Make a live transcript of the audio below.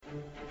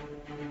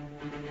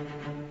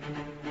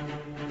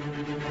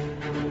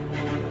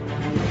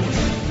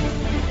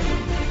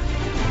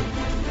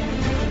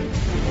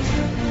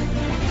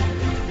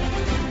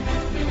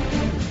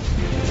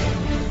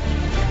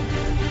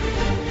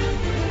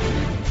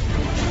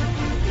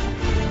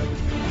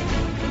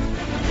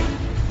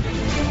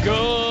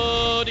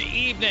Good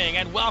evening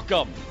and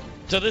welcome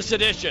to this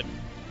edition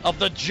of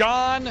the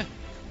John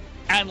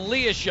and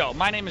Leah Show.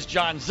 My name is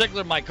John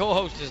Ziegler. My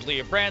co-host is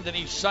Leah Brandon.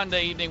 Each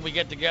Sunday evening we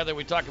get together.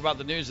 We talk about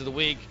the news of the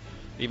week,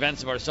 the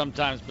events of our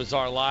sometimes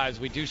bizarre lives.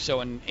 We do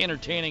so in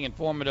entertaining,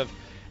 informative,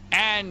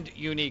 and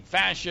unique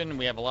fashion.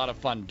 We have a lot of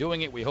fun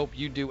doing it. We hope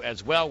you do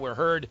as well. We're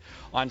heard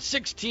on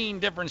 16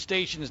 different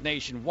stations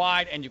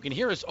nationwide, and you can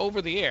hear us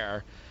over the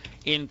air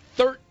in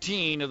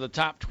 13 of the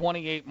top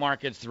 28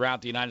 markets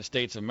throughout the United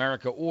States of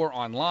America, or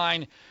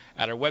online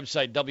at our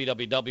website,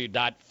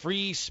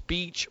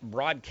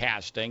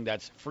 www.freespeechbroadcasting.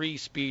 That's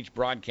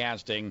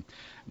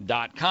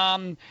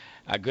freespeechbroadcasting.com.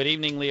 Good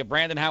evening, Leah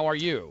Brandon. How are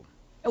you?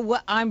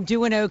 Well, I'm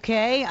doing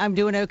okay.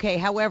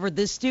 However,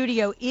 this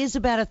studio is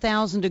about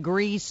 1,000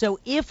 degrees, so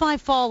if I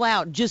fall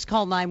out, just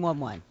call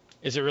 911.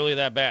 Is it really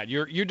that bad?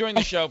 You're doing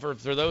the show, for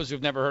those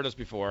who've never heard us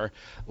before.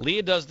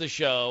 Leah does the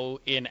show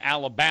in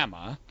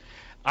Alabama.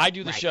 I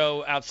do the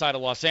show outside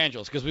of Los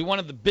Angeles because we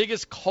wanted the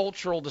biggest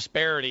cultural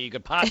disparity you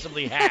could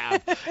possibly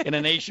have in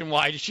a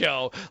nationwide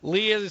show.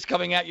 Leah is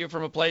coming at you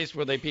from a place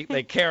where they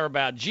care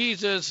about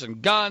Jesus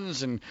and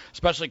guns and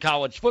especially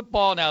college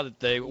football now that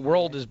the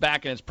world is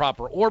back in its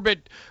proper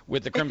orbit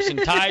with the Crimson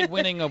Tide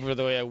winning over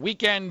the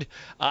weekend.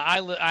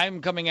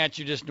 I'm coming at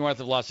you just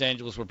north of Los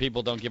Angeles where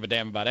people don't give a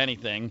damn about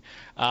anything.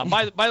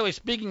 By the way,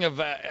 speaking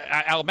of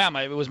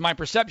Alabama, it was my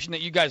perception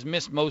that you guys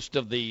missed most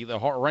of the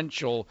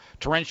torrential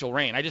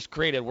rain. I just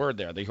created a word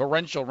there, the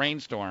torrential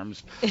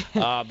rainstorms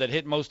that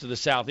hit most of the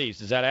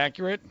southeast. Is that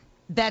accurate?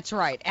 That's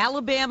right.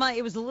 Alabama,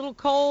 it was a little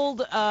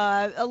cold,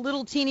 a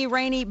little teeny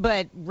rainy,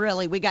 but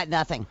really we got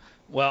nothing.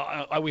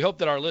 Well, we hope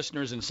that our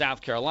listeners in South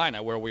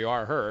Carolina, where we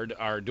are heard,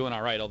 are doing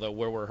all right, although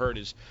where we're heard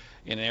is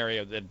in an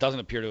area that doesn't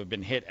appear to have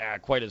been hit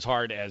quite as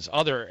hard as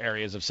other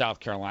areas of South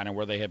Carolina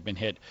where they have been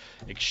hit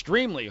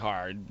extremely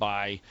hard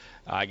by,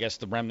 I guess,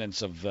 the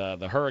remnants of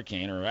the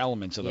hurricane or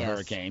elements of the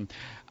hurricane.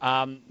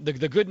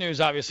 The good news,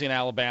 obviously, in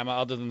Alabama,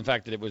 other than the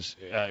fact that it was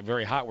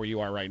very hot where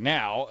you are right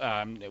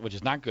now, which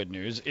is not good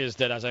news, is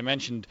that, as I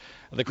mentioned,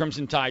 the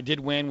Crimson Tide did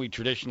win. We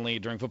traditionally,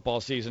 during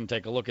football season,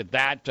 take a look at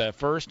that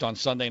first on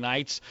Sunday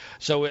nights.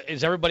 So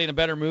is everybody in a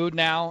better mood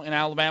now in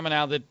Alabama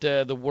now that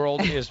the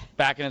world is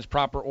back in its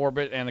proper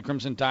orbit and the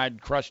Crimson Tide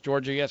crushed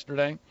Georgia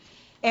yesterday?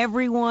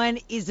 Everyone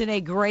is in a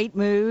great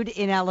mood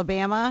in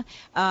Alabama.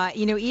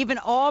 Even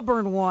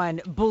Auburn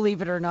won,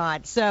 believe it or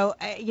not. So,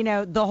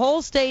 the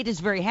whole state is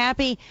very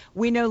happy.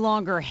 We no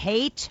longer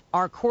hate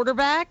our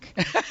quarterback.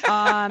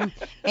 And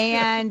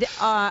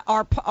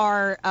our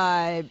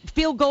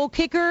field goal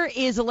kicker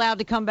is allowed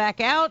to come back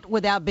out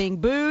without being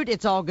booed.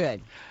 It's all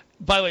good.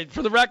 By the way,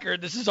 for the record,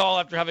 this is all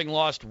after having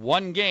lost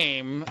one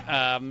game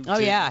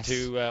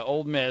to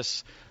Ole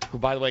Miss, who,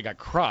 by the way, got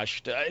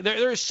crushed.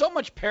 There is so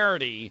much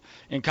parity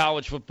in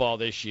college football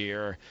this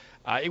year.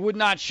 It would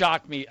not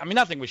shock me. I mean,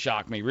 nothing would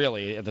shock me,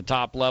 really, at the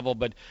top level.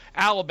 But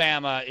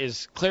Alabama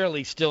is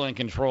clearly still in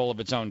control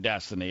of its own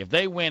destiny. If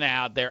they win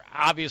out, they're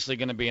obviously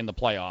going to be in the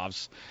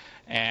playoffs.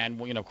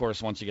 And, of course,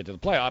 once you get to the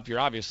playoff, you're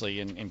obviously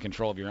in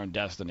control of your own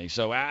destiny.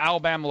 So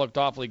Alabama looked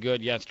awfully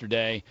good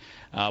yesterday,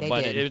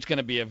 but it's going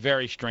to be a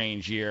very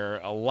strange year.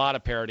 A lot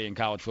of parity in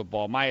college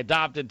football. My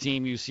adopted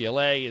team,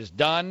 UCLA, is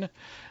done.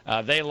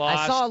 They lost.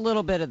 I saw a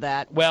little bit of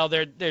that. Well,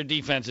 their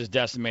defense is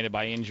decimated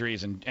by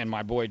injuries, and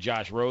my boy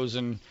Josh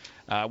Rosen,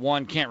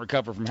 one, can't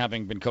recover from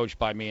having been coached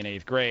by me in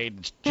 8th grade.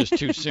 It's just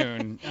too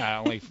soon,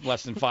 only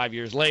less than 5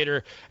 years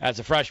later as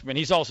a freshman.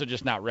 He's also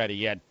just not ready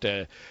yet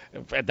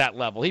at that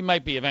level. He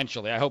might be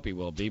eventually. I hope he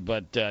will be,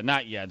 but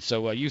not yet.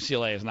 So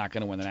UCLA is not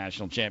going to win the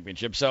national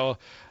championship. So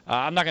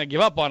I'm not going to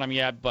give up on him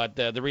yet, but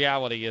the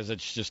reality is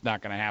it's just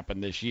not going to happen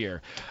this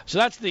year. So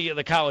that's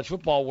the college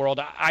football world.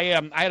 I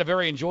had a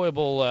very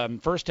enjoyable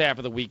first half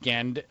of the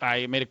weekend.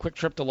 I made a quick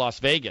trip to Las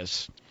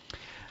Vegas,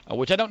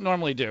 which I don't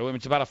normally do. I mean,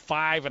 it's about a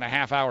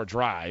 5.5-hour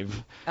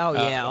drive. Oh,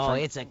 yeah.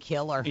 It's a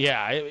killer.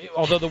 Yeah.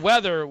 Although the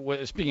weather,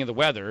 speaking of the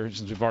weather,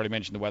 since we've already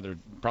mentioned the weather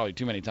probably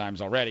too many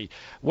times already,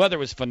 weather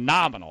was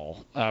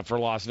phenomenal for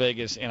Las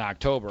Vegas in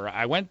October.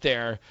 I went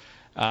there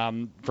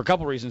for a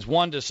couple reasons.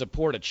 One, to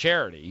support a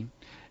charity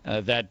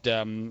that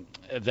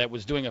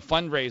was doing a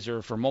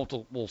fundraiser for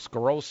multiple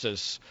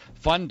sclerosis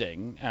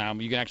funding.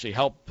 You can actually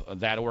help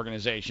that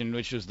organization,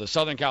 which is the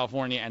Southern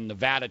California and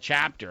Nevada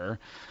chapter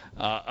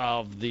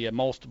of the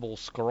Multiple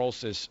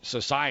Sclerosis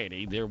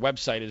Society. Their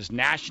website is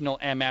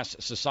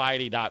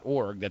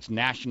nationalmssociety.org. That's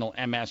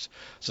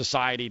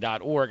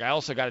nationalmssociety.org. I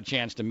also got a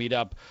chance to meet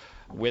up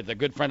with a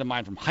good friend of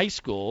mine from high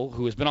school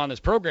who has been on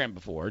this program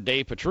before,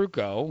 Dave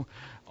Petrucco,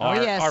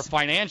 our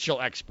financial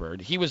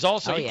expert. He was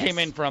also he came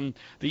in from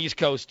the East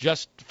Coast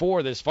just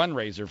for this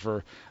fundraiser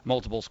for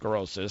multiple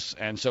sclerosis,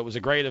 and so it was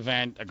a great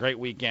event, a great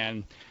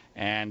weekend.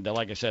 And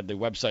like I said, the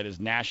website is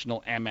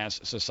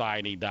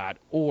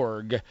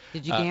nationalmssociety.org.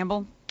 Did you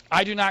gamble?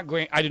 I do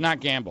not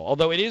gamble.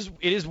 Although it is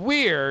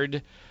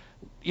weird,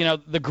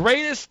 the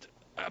greatest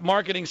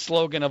marketing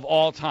slogan of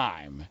all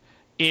time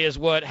is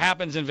what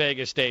happens in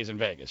Vegas stays in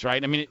Vegas,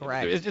 right? I mean,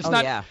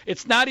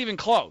 it's not even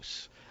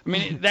close. I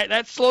mean,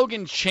 that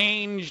slogan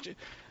changed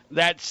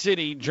that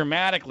city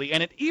dramatically,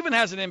 and it even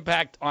has an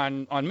impact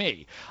on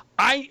me.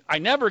 I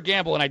never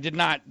gamble, and I did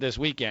not this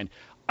weekend.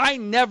 I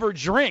never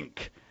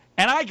drink,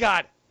 and I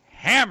got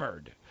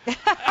hammered.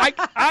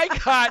 I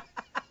got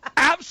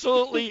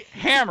absolutely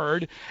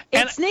hammered.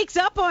 And it sneaks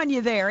up on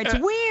you there. It's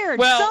weird.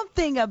 Well,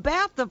 something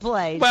about the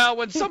place. Well,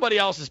 when somebody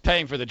else is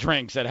paying for the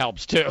drinks, that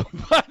helps too.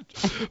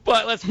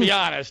 But let's be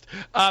honest.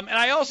 And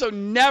I also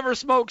never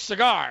smoke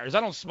cigars.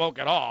 I don't smoke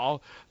at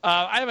all.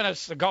 I haven't had a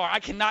cigar. I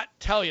cannot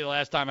tell you the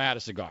last time I had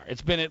a cigar.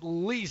 It's been at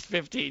least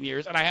 15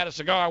 years, and I had a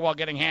cigar while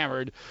getting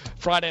hammered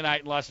Friday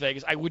night in Las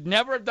Vegas. I would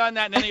never have done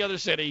that in any other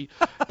city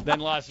than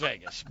Las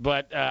Vegas.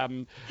 But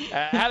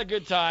had a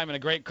good time and a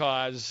great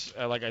cause,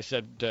 like I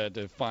said,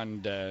 to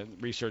fund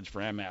research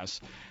for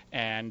MS.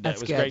 And it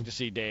was great to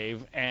see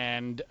Dave,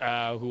 and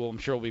who I'm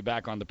sure will be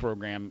back on the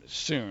program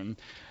soon.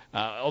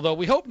 Although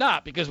we hope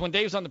not, because when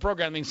Dave's on the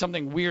program, it means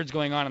something weird's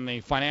going on in the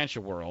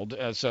financial world.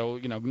 So,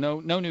 no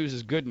news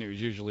is good news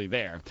usually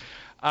there.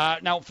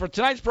 Now, for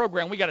tonight's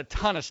program, we got a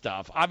ton of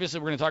stuff. Obviously,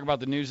 we're going to talk about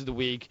the news of the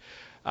week.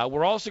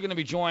 We're also going to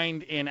be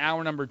joined in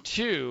hour number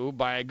 2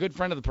 by a good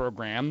friend of the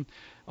program,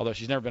 although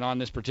she's never been on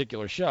this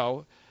particular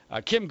show,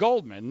 Kim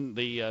Goldman,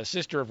 the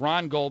sister of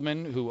Ron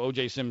Goldman, who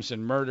O.J.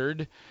 Simpson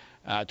murdered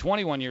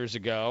 21 years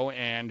ago,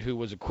 and who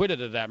was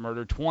acquitted of that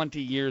murder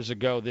 20 years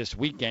ago this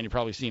weekend. You've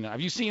probably seen it.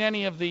 Have you seen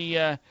any of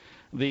the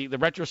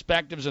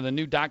retrospectives or the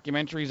new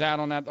documentaries out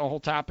on that whole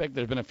topic?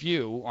 There's been a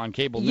few on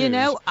cable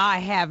news. I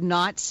have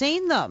not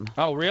seen them.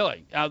 Oh,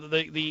 really?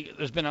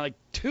 There's been like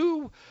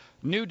 2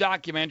 new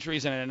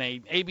documentaries and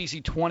an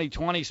ABC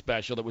 2020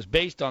 special that was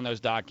based on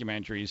those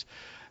documentaries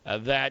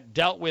that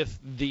dealt with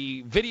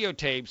the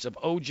videotapes of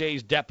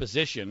O.J.'s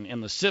deposition in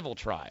the civil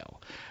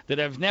trial that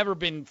have never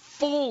been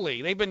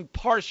they've been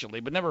partially,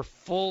 but never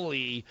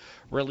fully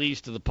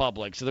released to the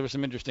public. So there was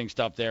some interesting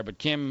stuff there. But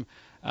Kim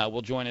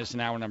will join us in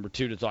hour number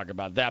 2 to talk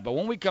about that. But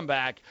when we come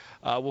back,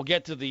 we'll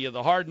get to the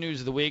hard news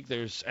of the week.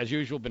 There's, as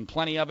usual, been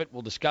plenty of it.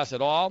 We'll discuss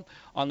it all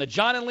on the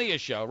John and Leah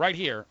Show right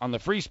here on the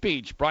Free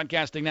Speech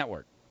Broadcasting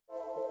Network.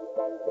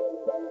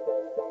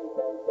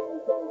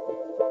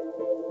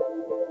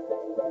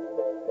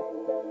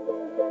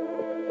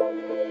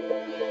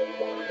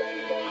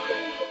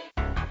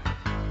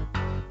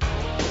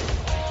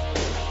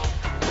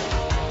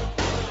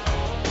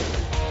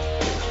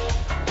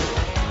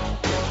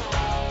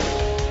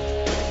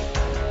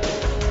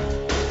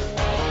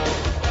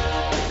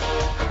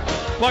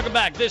 Welcome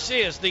back. This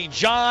is the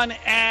John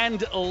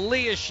and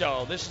Leah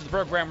Show. This is the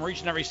program where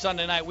each and every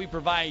Sunday night we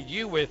provide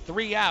you with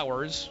 3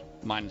 hours,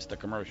 minus the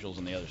commercials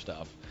and the other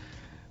stuff,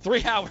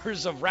 3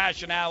 hours of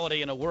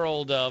rationality in a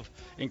world of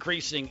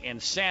increasing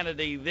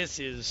insanity. This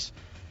is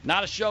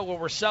not a show where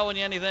we're selling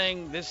you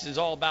anything. This is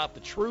all about the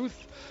truth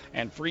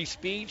and free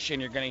speech,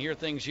 and you're going to hear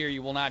things here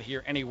you will not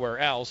hear anywhere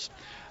else.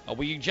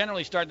 We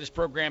generally start this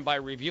program by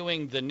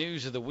reviewing the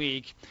news of the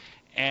week,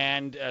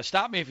 and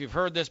stop me if you've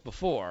heard this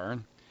before,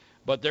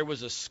 but there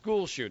was a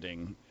school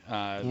shooting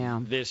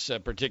this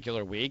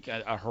particular week,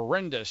 a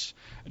horrendous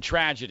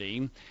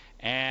tragedy.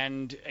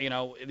 And,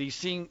 these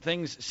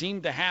things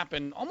seem to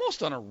happen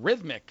almost on a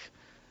rhythmic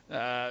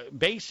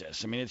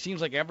basis. I mean, it seems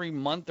like every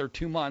month or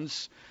 2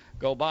 months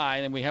go by,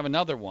 and we have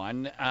another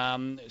one.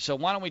 So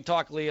why don't we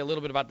talk, Leah, a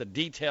little bit about the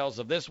details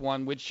of this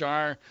one, which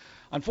are,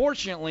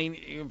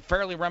 unfortunately,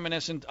 fairly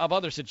reminiscent of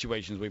other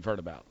situations we've heard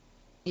about.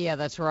 Yeah,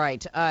 that's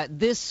right.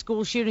 This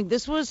school shooting,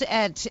 this was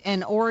at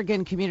an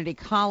Oregon community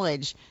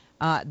college.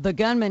 The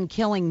gunman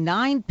killing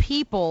 9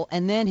 people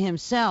and then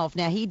himself.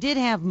 Now, he did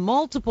have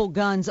multiple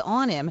guns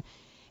on him,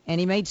 and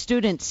he made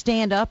students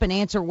stand up and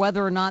answer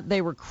whether or not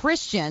they were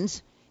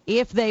Christians.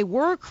 If they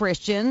were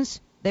Christians,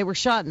 they were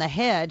shot in the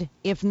head.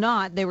 If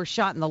not, they were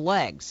shot in the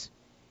legs.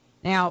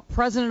 Now,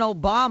 President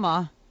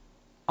Obama,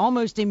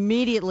 almost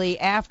immediately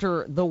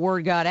after the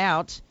word got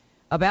out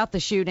about the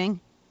shooting,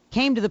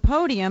 came to the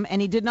podium,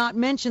 and he did not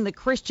mention the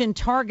Christian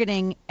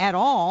targeting at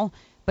all,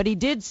 but he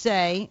did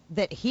say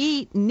that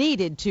he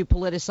needed to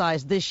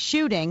politicize this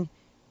shooting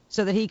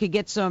so that he could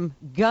get some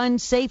gun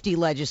safety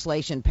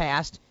legislation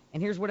passed.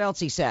 And here's what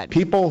else he said.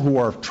 People who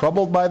are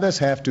troubled by this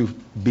have to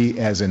be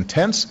as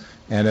intense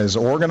and as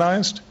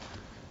organized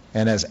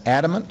and as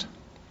adamant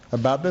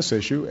about this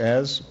issue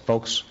as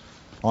folks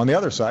on the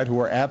other side who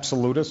are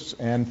absolutists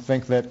and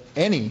think that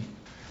any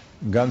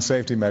gun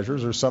safety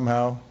measures are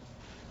somehow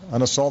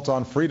an assault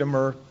on freedom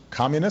or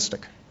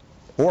communistic,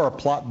 or a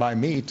plot by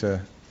me to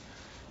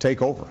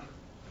take over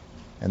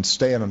and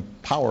stay in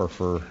power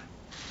forever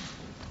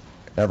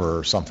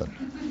or something.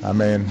 I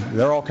mean,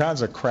 there are all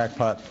kinds of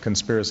crackpot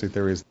conspiracy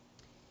theories.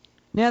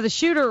 Now, the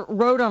shooter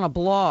wrote on a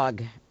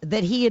blog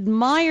that he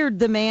admired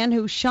the man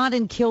who shot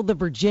and killed the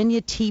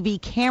Virginia TV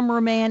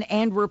cameraman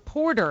and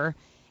reporter,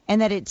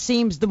 and that it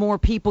seems the more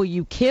people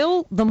you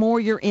kill, the more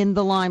you're in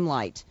the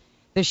limelight.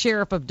 The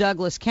sheriff of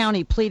Douglas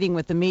County pleading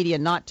with the media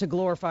not to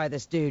glorify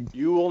this dude.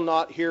 You will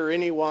not hear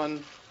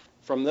anyone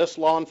from this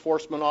law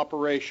enforcement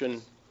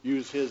operation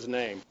use his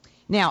name.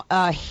 Now,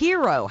 a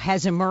hero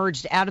has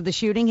emerged out of the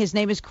shooting. His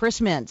name is Chris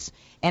Mintz,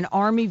 an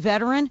Army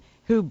veteran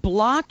who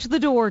blocked the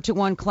door to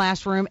one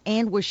classroom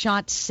and was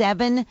shot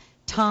 7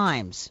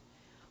 times.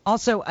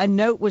 Also, a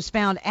note was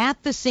found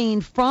at the scene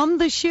from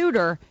the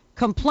shooter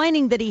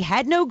complaining that he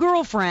had no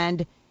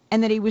girlfriend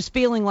and that he was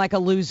feeling like a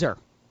loser.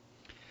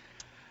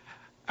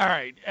 All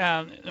right.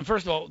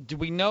 First of all, do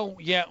we know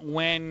yet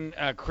when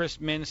Chris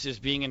Mintz is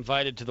being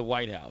invited to the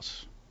White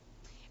House?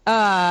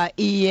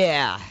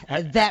 Yeah.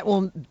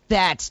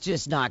 That's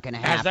just not going to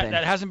happen.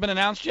 That hasn't been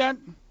announced yet?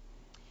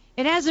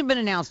 It hasn't been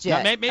announced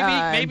yet.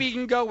 Maybe you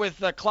can go with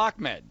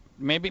ClockMed.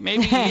 Maybe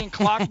he and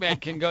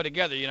ClockMed can go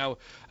together.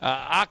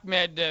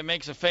 Ahmed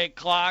makes a fake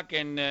clock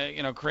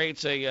and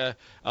creates a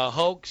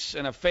hoax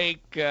and a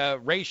fake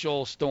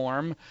racial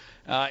storm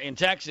in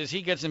Texas.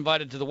 He gets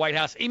invited to the White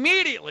House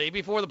immediately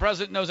before the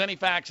president knows any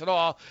facts at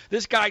all.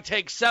 This guy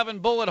takes 7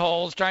 bullet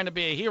holes trying to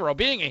be a hero,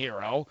 being a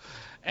hero.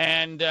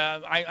 And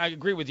I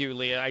agree with you,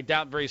 Leah. I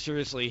doubt very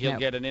seriously he'll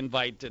get an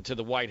invite to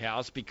the White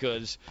House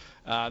because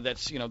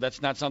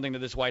that's not something that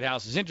this White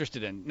House is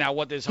interested in. Now,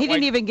 what this he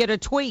didn't even get a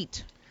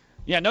tweet.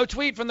 Yeah, no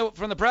tweet from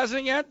the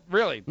president yet?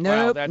 Really?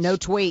 Nope, wow, no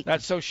tweet.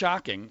 That's so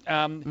shocking.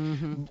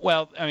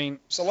 Well, I mean...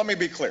 So let me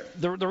be clear.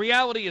 The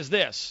reality is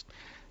this.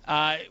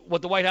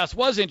 What the White House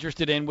was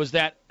interested in was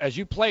that, as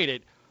you played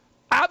it,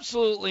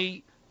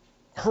 absolutely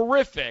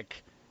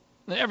horrific.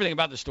 Everything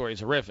about the story is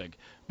horrific.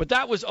 But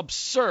that was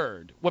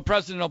absurd, what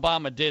President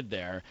Obama did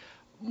there.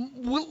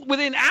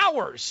 Within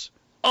hours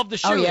of the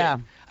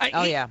shooting.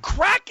 Oh, yeah.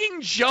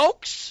 Cracking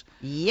jokes.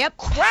 Yep.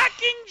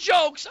 Cracking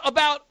jokes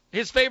about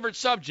his favorite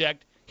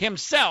subject,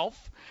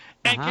 himself,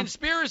 and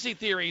conspiracy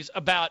theories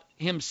about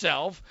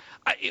himself.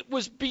 It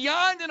was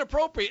beyond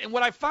inappropriate. And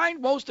what I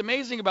find most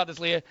amazing about this,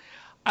 Leah,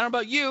 I don't know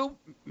about you,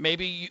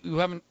 maybe you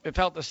haven't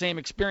felt the same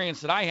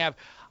experience that I have.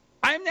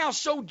 I'm now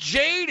so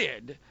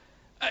jaded,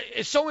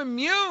 so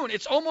immune,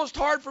 it's almost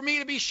hard for me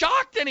to be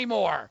shocked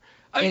anymore.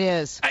 It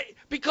is.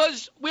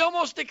 Because we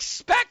almost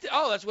expect,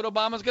 that's what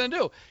Obama's going to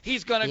do.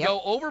 He's going to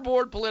go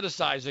overboard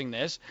politicizing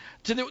this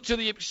to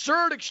the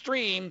absurd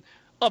extreme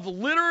of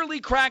literally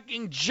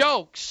cracking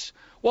jokes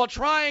while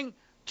trying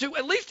to,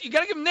 at least, you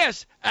got to give him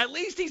this, at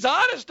least he's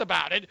honest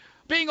about it,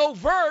 being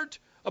overt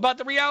about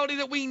the reality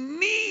that we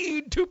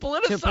need to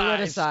politicize. To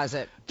politicize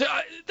it.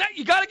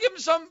 You got to give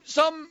him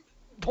some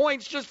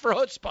points just for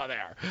chutzpah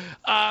there.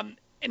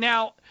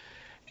 Now,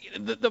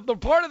 the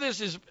part of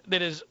this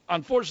that is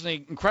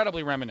unfortunately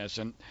incredibly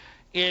reminiscent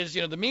is,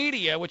 the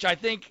media, which I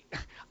think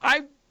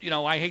I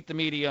hate the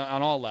media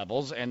on all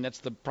levels, and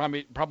that's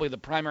probably the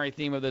primary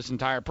theme of this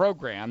entire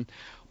program.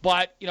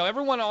 But,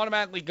 everyone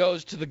automatically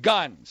goes to the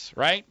guns,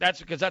 right?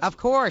 Of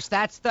course,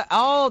 that's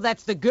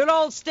the good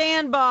old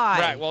standby.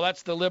 Right. Well,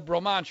 that's the liberal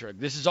mantra.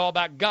 This is all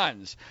about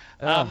guns.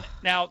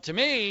 Now, to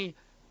me,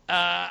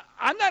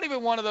 I'm not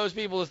even one of those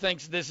people who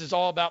thinks this is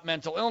all about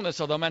mental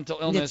illness, although mental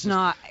illness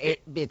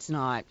It's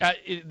not.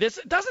 This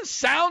doesn't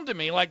sound to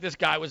me like this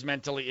guy was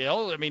mentally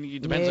ill. I mean,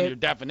 it depends on your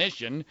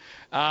definition.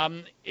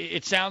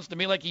 It sounds to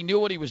me like he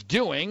knew what he was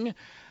doing.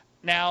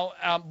 Now,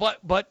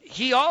 but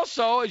he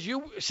also, as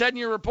you said in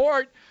your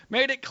report,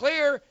 made it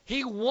clear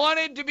he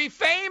wanted to be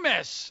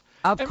famous.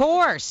 Of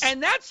course.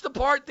 And that's the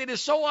part that is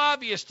so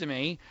obvious to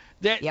me,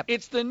 that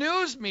it's the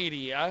news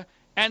media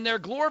and their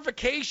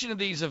glorification of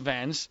these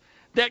events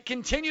that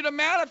continue to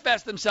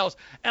manifest themselves.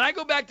 And I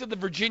go back to the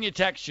Virginia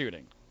Tech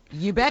shooting.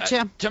 You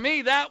betcha. To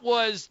me, that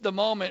was the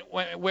moment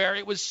where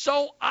it was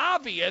so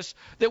obvious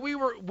that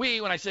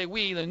when I say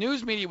we, the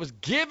news media was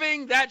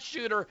giving that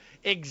shooter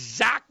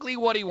exactly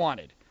what he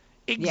wanted.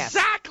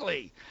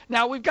 Exactly. Yes.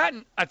 Now we've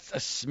gotten a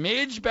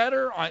smidge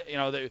better.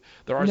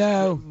 There are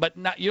no, but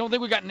not. You don't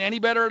think we've gotten any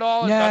better at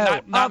all?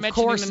 No, not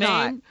mentioning the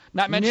name.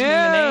 Not mentioning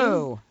the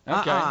name.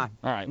 Okay. All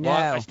right. No.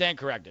 Well, I stand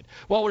corrected.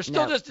 Well, we're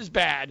still just as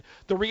bad.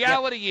 The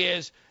reality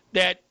is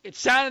that it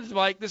sounded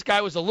like this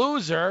guy was a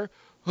loser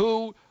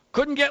who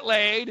couldn't get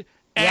laid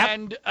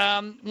and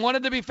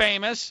wanted to be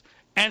famous,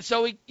 and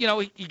so he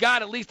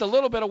got at least a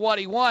little bit of what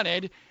he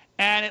wanted.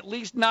 And at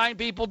least 9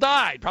 people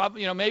died,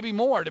 probably, maybe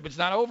more, but it's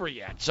not over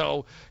yet.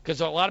 So, because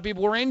a lot of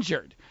people were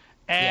injured.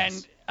 And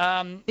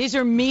these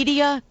are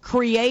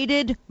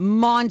media-created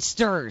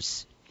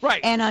monsters.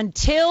 Right. And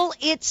until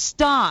it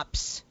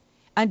stops,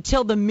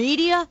 until the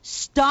media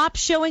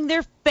stops showing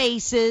their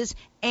faces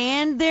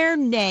and their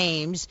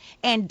names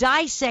and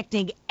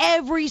dissecting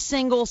every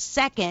single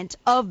second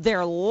of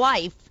their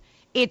life,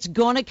 it's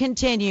going to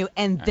continue,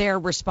 and they're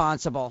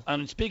responsible.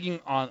 And speaking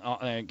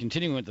on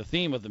continuing with the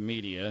theme of the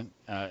media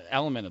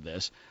element of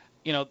this,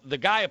 the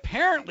guy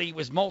apparently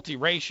was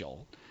multiracial.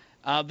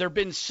 There have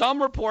been some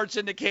reports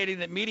indicating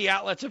that media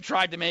outlets have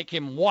tried to make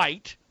him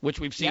white, which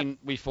we've seen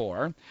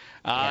before.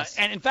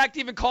 And, in fact,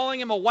 even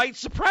calling him a white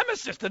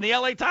supremacist in the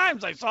L.A.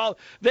 Times. I saw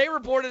they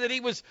reported that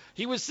he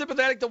was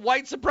sympathetic to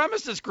white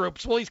supremacist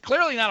groups. Well, he's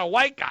clearly not a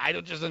white guy.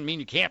 That doesn't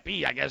mean you can't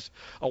be, I guess,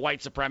 a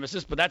white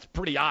supremacist, but that's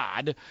pretty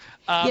odd.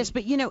 Yes,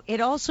 but,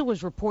 it also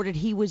was reported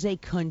he was a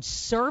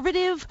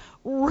conservative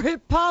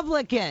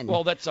Republican.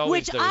 Well, that's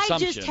always the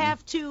assumption. Which I just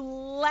have to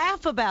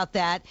laugh about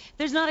that.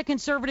 There's not a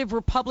conservative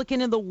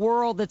Republican in the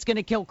world that's going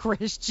to kill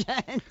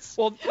Christians.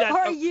 Well,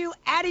 are you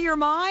out of your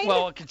mind?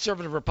 Well,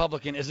 conservative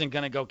Republican isn't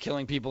going to go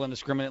killing people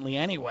indiscriminately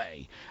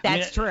anyway.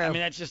 That's true. I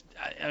mean, that's just,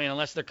 I mean,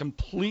 unless they're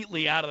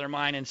completely out of their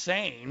mind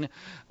insane.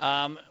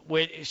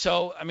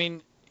 So, I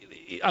mean,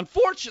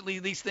 unfortunately,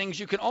 these things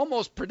you can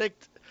almost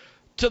predict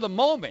to the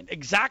moment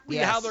exactly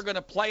how they're going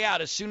to play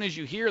out as soon as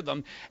you hear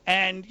them.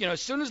 And, you know,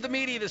 as soon as the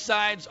media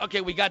decides,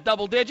 okay, we got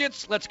double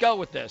digits, let's go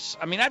with this.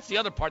 I mean, that's the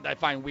other part that I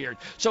find weird.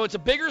 So it's a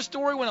bigger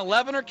story when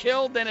 11 are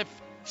killed than if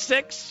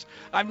 6?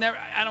 I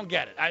don't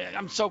get it.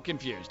 I'm so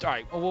confused. All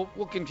right, well,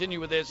 we'll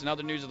continue with this and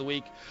other news of the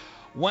week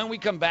when we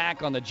come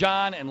back on the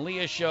John and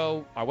Leah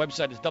Show. Our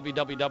website is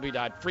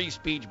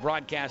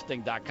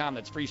www.freespeechbroadcasting.com.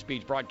 That's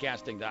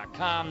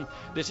freespeechbroadcasting.com.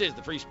 This is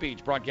the Free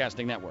Speech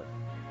Broadcasting Network.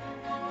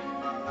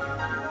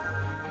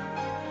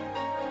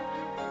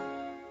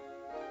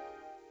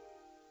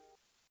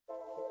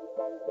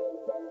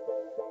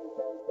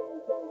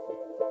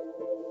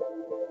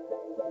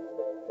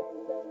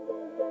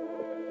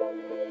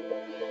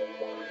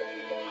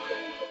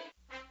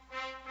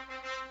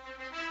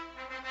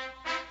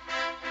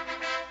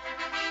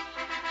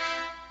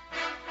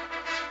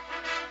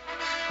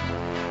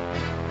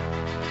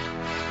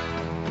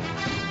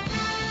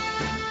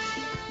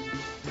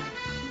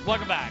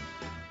 Welcome back.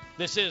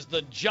 This is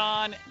the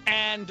John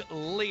and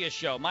Leah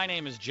Show. My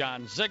name is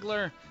John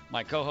Ziegler.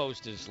 My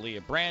co-host is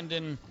Leah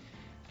Brandon.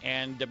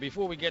 And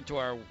before we get to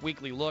our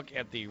weekly look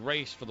at the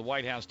race for the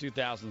White House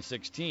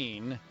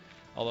 2016,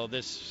 although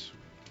this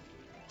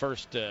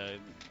first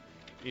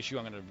issue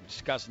I'm going to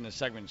discuss in this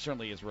segment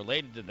certainly is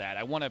related to that,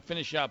 I want to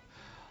finish up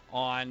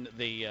on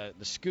the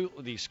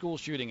school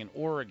shooting in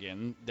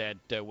Oregon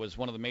that was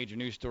one of the major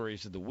news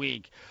stories of the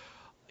week.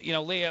 You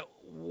know, Leah,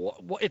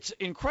 it's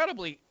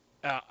incredibly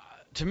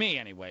to me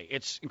anyway,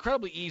 it's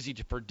incredibly easy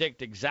to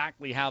predict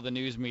exactly how the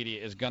news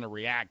media is going to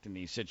react in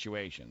these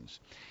situations.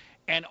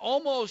 And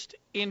almost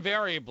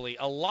invariably,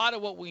 a lot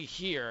of what we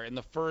hear in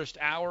the first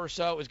hour or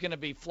so is going to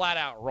be flat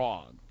out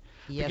wrong.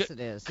 Yes, it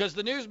is. Because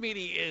the news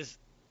media is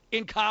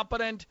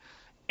incompetent.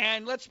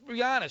 And let's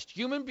be honest,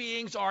 human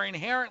beings are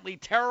inherently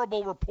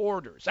terrible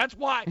reporters. That's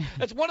why.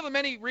 That's one of the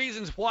many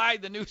reasons why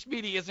the news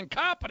media is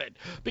incompetent.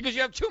 Because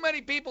you have too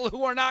many people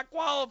who are not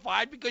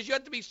qualified, because you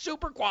have to be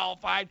super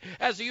qualified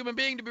as a human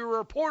being to be a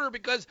reporter,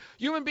 because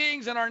human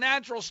beings in our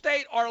natural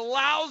state are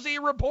lousy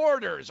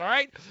reporters, all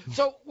right?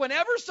 So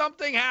whenever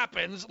something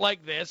happens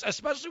like this,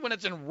 especially when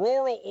it's in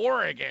rural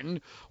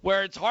Oregon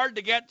where it's hard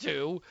to get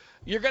to,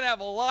 you're going to have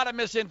a lot of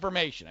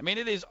misinformation. I mean,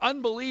 it is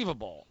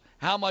unbelievable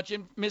how much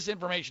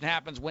misinformation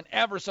happens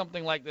whenever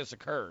something like this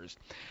occurs.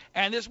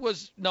 And this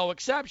was no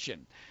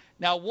exception.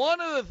 Now, one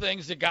of the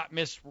things that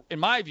in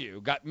my view,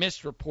 got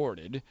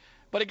misreported,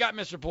 but it got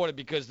misreported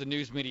because the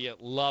news media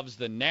loves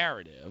the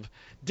narrative,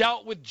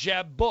 dealt with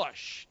Jeb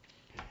Bush.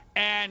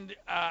 And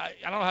I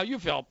don't know how you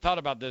felt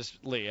about this,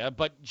 Leah,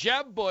 but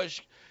Jeb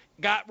Bush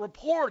got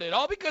reported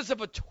all because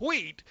of a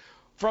tweet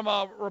from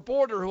a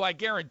reporter who I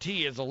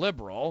guarantee is a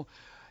liberal.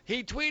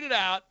 He tweeted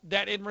out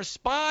that in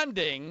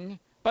responding,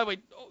 by the way,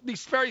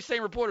 these very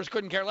same reporters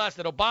couldn't care less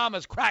that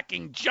Obama's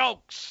cracking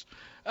jokes.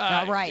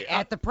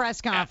 At the press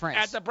conference.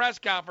 At the press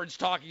conference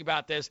talking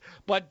about this.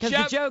 Because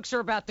the jokes are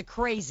about the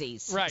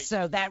crazies. Right.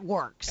 So that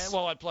works.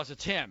 And plus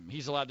it's him.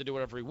 He's allowed to do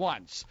whatever he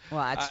wants.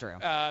 Well, that's true.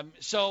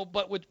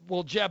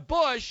 But Jeb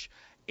Bush,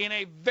 in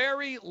a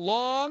very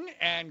long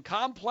and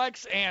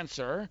complex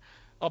answer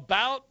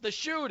about the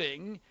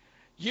shooting,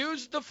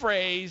 used the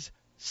phrase,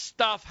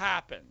 "stuff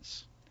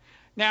happens."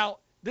 Now,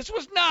 this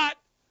was not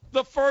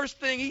the first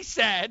thing he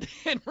said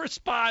in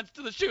response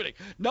to the shooting.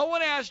 No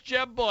one asked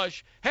Jeb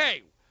Bush,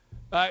 hey,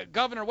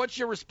 Governor, what's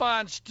your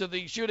response to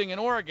the shooting in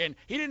Oregon?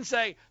 He didn't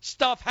say,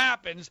 stuff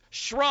happens,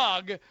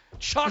 shrug,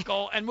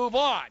 chuckle, and move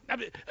on. I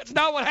mean, that's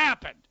not what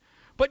happened.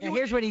 But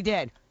here's what he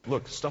did.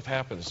 Look, stuff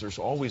happens. There's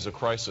always a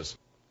crisis.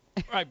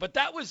 Right, but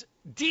that was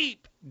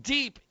deep,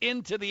 deep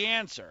into the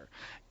answer.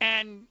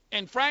 And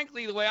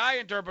frankly, the way I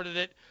interpreted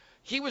it,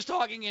 he was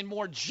talking in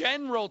more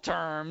general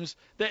terms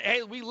that,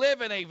 hey, we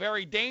live in a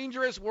very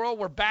dangerous world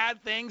where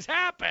bad things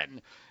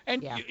happen.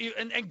 And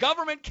and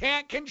government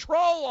can't control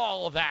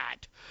all of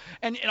that.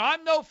 And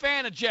I'm no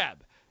fan of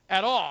Jeb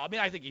at all. I mean,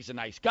 I think he's a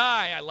nice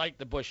guy. I like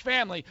the Bush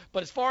family.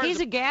 But as far as...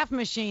 He's a gaffe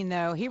machine,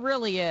 though. He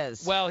really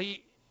is. Well,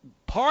 he...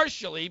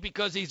 partially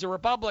because he's a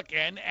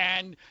Republican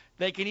and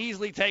they can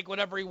easily take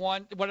whatever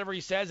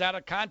he says out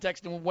of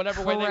context in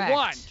whatever way they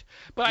want.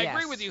 But I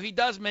agree with you. He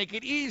does make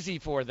it easy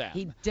for them.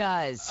 He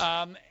does.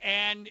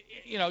 And,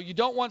 you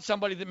don't want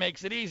somebody that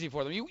makes it easy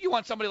for them. You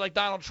want somebody like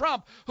Donald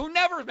Trump who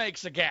never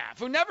makes a gaffe,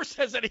 who never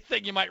says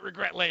anything you might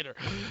regret later.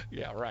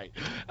 Yeah, right.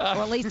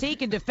 Well, at least he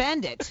can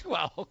defend it.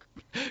 Well,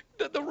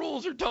 the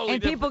rules are totally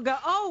different. And people go,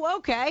 oh,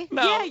 okay.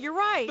 No, yeah, you're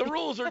right. The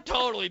rules are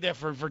totally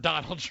different for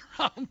Donald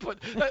Trump, but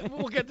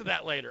we'll get to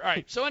that later. All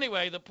right. So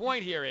anyway, the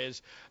point here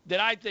is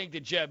that I think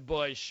that Jeb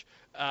Bush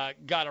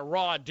got a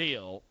raw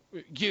deal,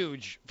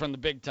 huge from the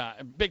big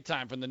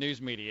time from the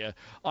news media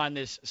on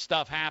this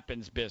stuff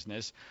happens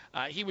business.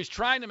 He was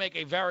trying to make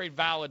a very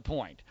valid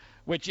point,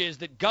 which is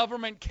that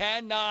government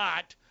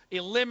cannot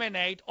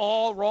eliminate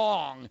all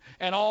wrong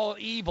and all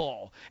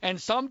evil,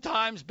 and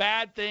sometimes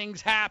bad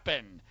things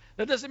happen.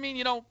 That doesn't mean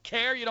you don't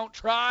care, you don't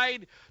try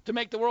to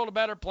make the world a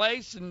better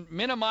place and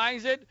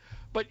minimize it.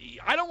 But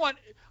I don't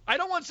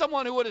want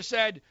someone who would have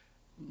said,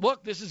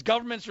 look, this is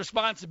government's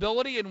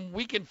responsibility and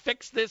we can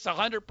fix this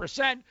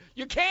 100%.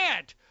 You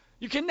can't.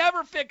 You can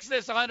never fix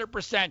this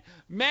 100%.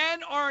 Men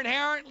are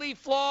inherently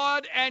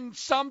flawed and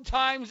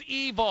sometimes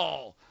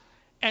evil.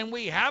 And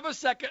we have a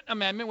Second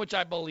Amendment, which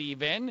I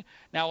believe in.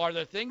 Now, are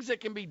there things that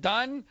can be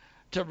done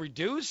to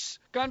reduce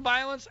gun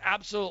violence?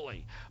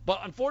 Absolutely. But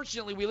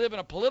unfortunately, we live in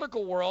a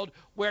political world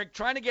where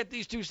trying to get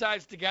these two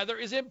sides together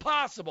is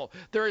impossible.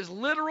 There is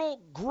literal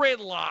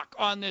gridlock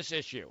on this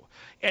issue.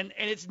 And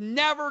it's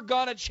never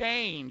going to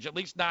change, at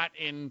least not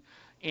in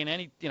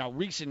any,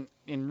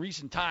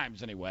 recent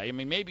times anyway. I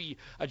mean, maybe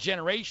a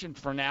generation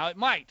from now it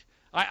might.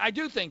 I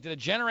do think that a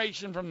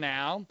generation from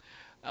now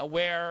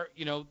where,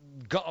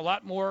 a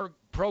lot more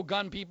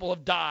pro-gun people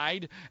have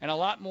died and a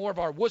lot more of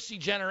our wussy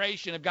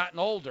generation have gotten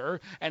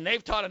older and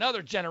they've taught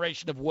another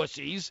generation of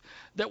wussies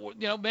that,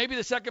 maybe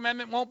the Second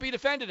Amendment won't be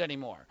defended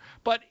anymore.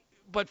 But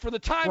for the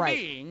time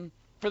being,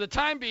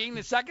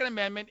 the Second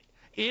Amendment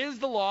is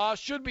the law,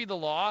 should be the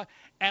law,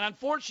 and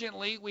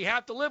unfortunately we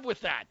have to live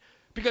with that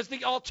because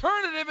the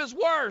alternative is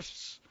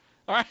worse.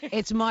 All right?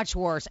 It's much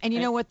worse. And you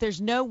know what?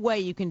 There's no way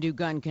you can do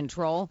gun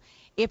control.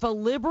 If a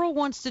liberal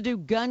wants to do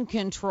gun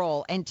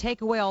control and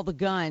take away all the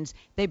guns,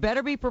 they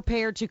better be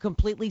prepared to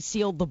completely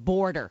seal the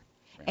border.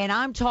 Right. And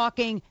I'm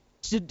talking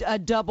a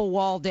double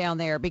wall down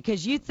there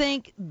because you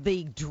think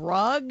the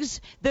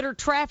drugs that are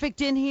trafficked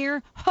in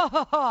here,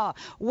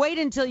 wait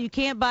until you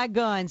can't buy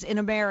guns in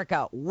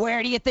America.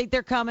 Where do you think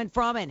they're coming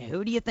from and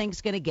who do you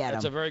think's going to get them?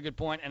 That's a very good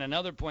point. And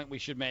another point we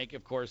should make,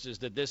 of course, is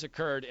that this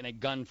occurred in a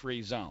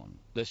gun-free zone.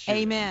 This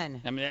shooting.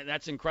 Amen. I mean,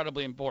 that's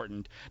incredibly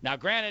important. Now,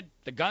 granted,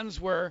 the guns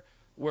were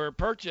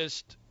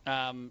purchased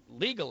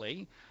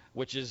legally,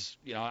 which is,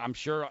 I'm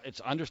sure it's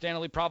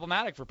understandably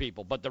problematic for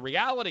people. But the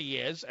reality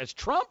is, as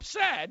Trump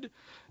said,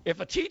 if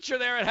a teacher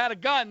there had a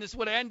gun, this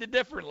would have ended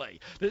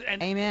differently.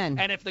 Amen.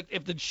 And if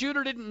the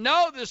shooter didn't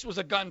know this was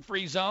a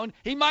gun-free zone,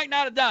 he might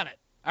not have done it.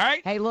 All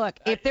right? Hey, look,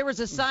 if there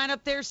was a sign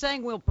up there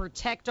saying we'll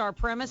protect our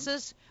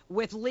premises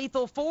with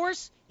lethal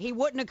force, he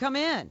wouldn't have come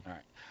in. All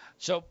right.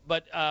 So,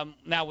 but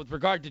now with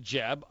regard to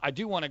Jeb, I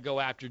do want to go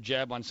after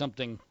Jeb on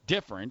something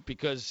different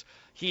because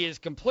he is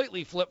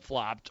completely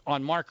flip-flopped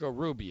on Marco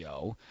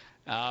Rubio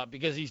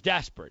because he's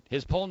desperate.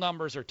 His poll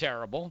numbers are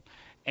terrible,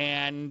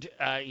 and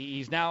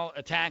he's now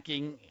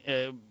attacking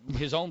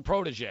his own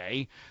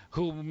protege,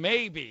 who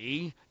may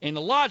be, in the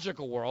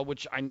logical world,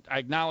 which I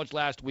acknowledged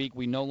last week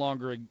we no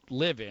longer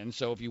live in.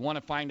 So if you want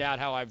to find out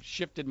how I've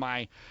shifted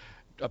my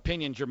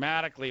opinion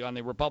dramatically on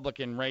the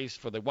Republican race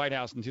for the White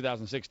House in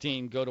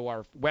 2016, go to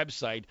our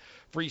website,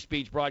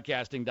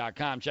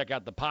 freespeechbroadcasting.com. Check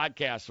out the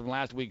podcast from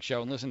last week's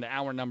show and listen to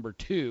hour number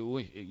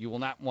 2. You will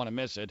not want to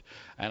miss it.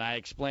 And I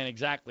explain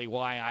exactly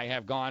why I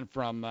have gone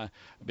from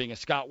being a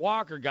Scott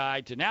Walker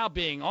guy to now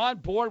being on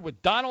board with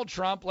Donald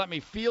Trump. Let me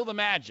feel the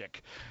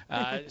magic.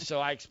 So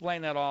I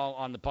explain that all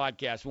on the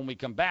podcast. When we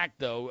come back,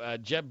 though,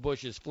 Jeb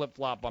Bush's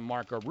flip-flop on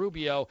Marco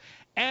Rubio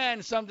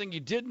and something you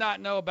did not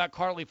know about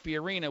Carly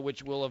Fiorina,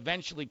 which will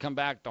eventually come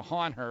back to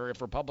haunt her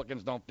if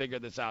Republicans don't figure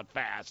this out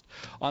fast,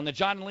 on the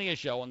John and Leah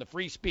Show on the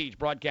Free Speech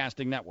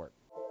Broadcasting Network.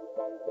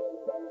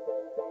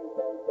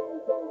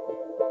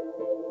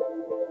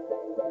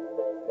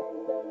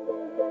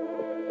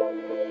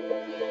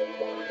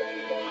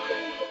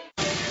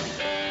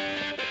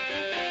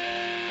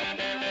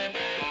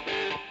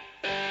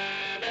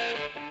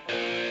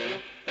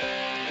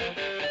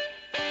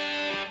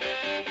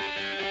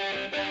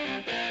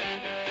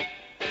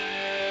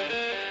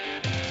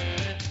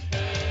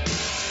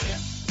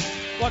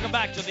 Welcome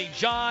back to the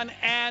John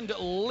and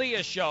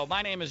Leah Show.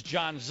 My name is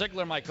John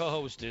Ziegler. My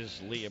co-host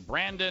is Leah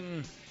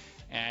Brandon.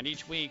 And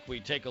each week we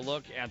take a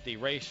look at the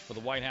race for the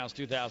White House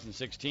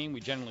 2016.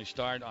 We generally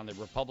start on the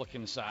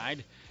Republican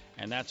side,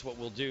 and that's what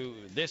we'll do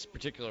this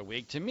particular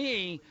week. To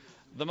me,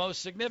 the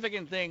most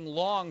significant thing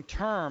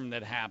long-term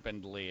that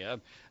happened, Leah,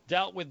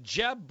 dealt with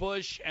Jeb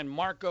Bush and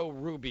Marco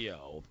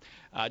Rubio.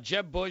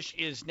 Jeb Bush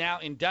is now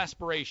in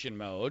desperation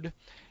mode.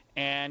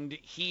 And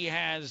he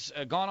has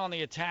gone on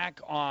the attack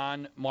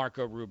on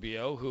Marco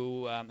Rubio,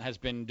 who has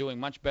been doing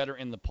much better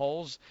in the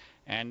polls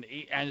and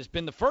has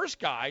been the first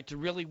guy to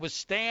really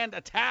withstand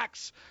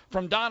attacks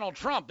from Donald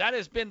Trump. That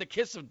has been the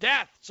kiss of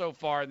death so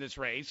far in this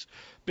race,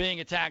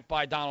 being attacked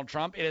by Donald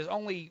Trump. It has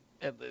only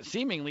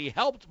seemingly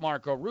helped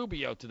Marco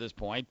Rubio to this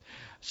point.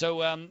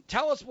 So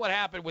tell us what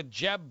happened with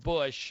Jeb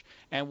Bush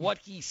and what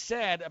he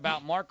said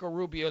about Marco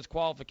Rubio's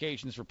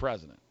qualifications for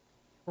president.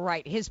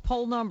 Right. His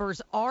poll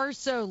numbers are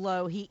so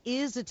low. He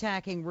is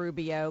attacking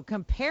Rubio,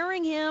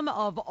 comparing him,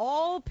 of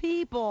all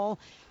people,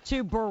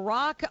 to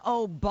Barack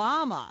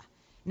Obama.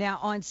 Now,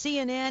 on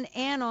CNN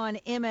and on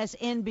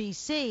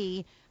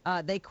MSNBC,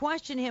 They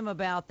questioned him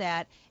about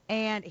that,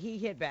 and he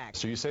hit back.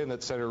 So you're saying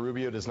that Senator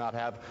Rubio does not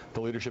have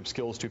the leadership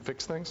skills to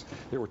fix things?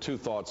 There were two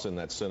thoughts in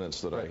that sentence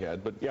that I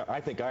had, but yeah,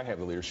 I think I have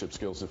the leadership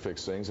skills to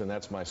fix things, and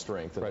that's my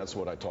strength, and that's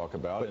what I talk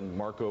about. And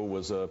Marco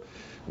was a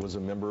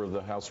member of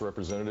the House of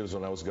Representatives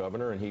when I was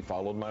governor, and he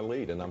followed my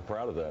lead, and I'm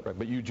proud of that. Right,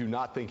 but you do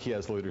not think he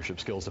has the leadership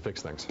skills to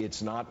fix things?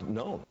 It's not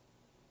known.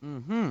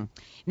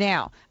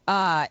 Now,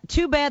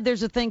 too bad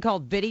there's a thing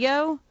called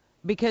video,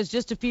 because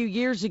just a few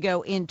years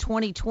ago in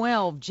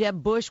 2012,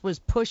 Jeb Bush was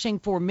pushing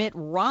for Mitt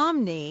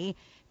Romney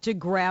to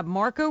grab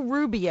Marco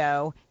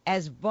Rubio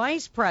as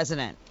vice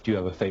president. Do you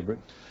have a favorite?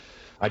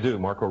 I do.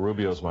 Marco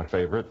Rubio is my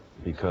favorite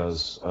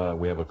because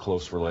we have a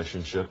close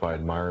relationship. I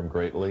admire him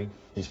greatly.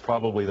 He's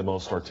probably the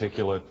most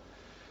articulate,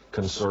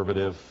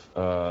 conservative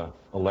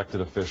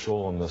elected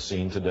official on the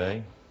scene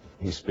today.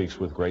 He speaks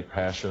with great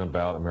passion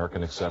about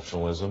American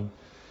exceptionalism.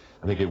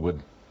 I think it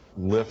would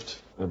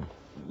lift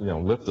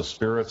the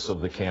spirits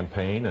of the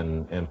campaign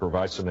and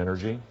provide some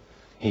energy.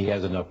 He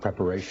has enough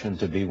preparation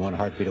to be one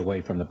heartbeat away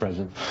from the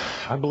president?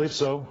 I believe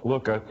so.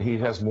 Look, he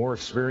has more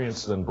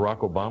experience than Barack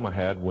Obama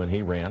had when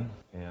he ran.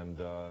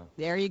 And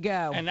there you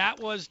go. And that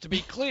was, to be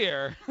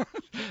clear,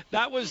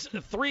 that was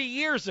 3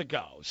 years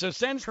ago. So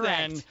since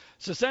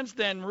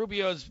then,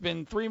 Rubio's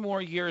been 3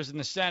 more years in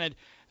the Senate.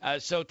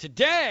 So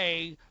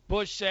today,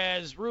 Bush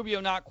says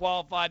Rubio not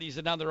qualified. He's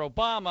another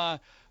Obama.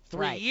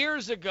 3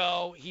 years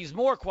ago, he's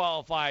more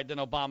qualified than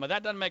Obama.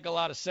 That doesn't make a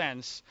lot of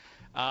sense.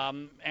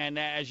 And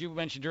as you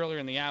mentioned earlier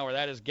in the hour,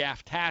 that is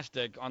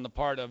gafftastic on the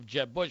part of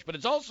Jeb Bush. But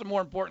it's also, more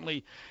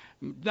importantly,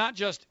 not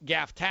just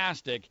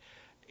gafftastic,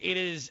 it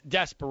is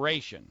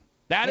desperation.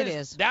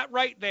 That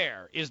right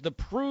there is the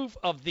proof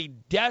of the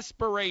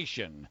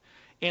desperation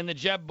in the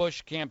Jeb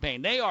Bush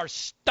campaign. They are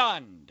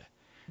stunned.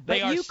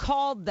 But you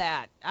called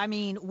that. I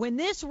mean, when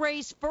this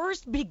race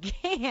first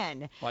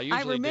began,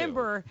 I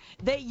remember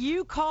that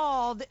you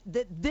called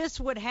that this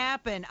would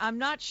happen. I'm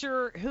not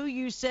sure who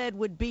you said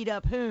would beat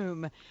up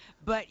whom,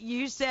 but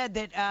you said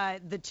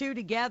that the two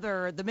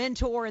together, the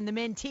mentor and the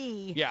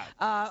mentee. Yeah.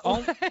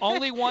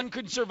 Only one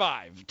could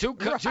survive. Two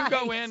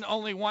go in,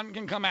 only one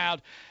can come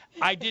out.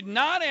 I did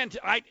not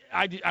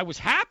I was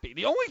happy.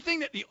 The only thing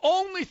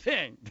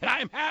that I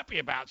am happy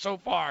about so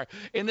far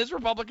in this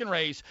Republican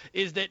race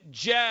is that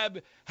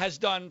Jeb has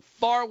done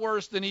far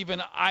worse than even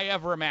I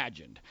ever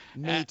imagined.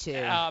 Me too.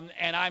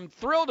 And I'm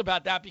thrilled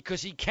about that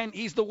because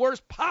he's the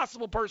worst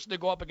possible person to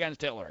go up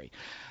against Hillary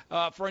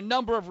for a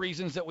number of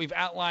reasons that we've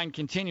outlined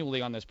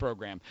continually on this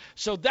program.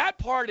 So that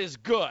part is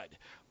good.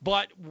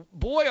 But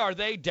boy, are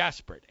they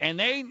desperate. And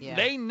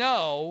they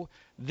know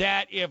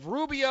that if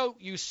Rubio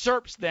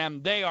usurps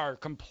them, they are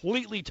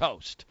completely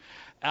toast.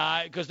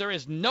 Because there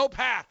is no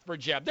path for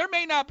Jeb. There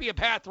may not be a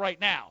path right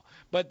now,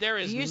 but there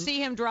is. Do you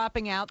see him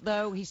dropping out,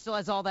 though? He still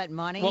has all that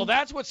money? Well,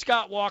 that's what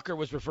Scott Walker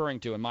was referring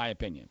to, in my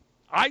opinion.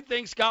 I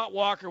think Scott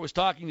Walker was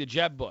talking to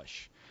Jeb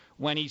Bush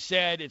when he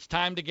said it's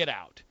time to get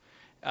out.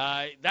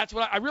 That's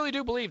what I really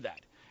do believe that.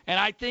 And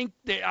I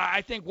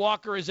think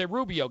Walker is a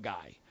Rubio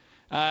guy.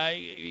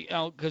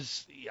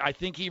 Because I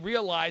think he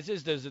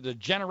realizes there's a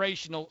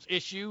generational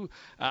issue.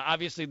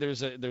 Obviously,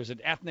 there's an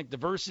ethnic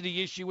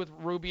diversity issue with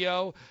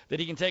Rubio that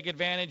he can take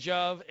advantage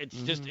of.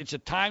 It's a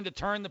time to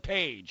turn the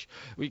page.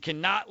 We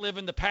cannot live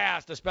in the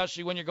past,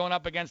 especially when you're going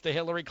up against a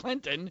Hillary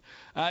Clinton,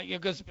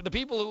 because the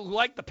people who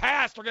like the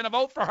past are going to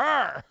vote for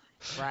her.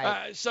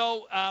 Right.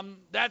 So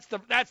that's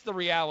the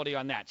reality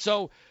on that.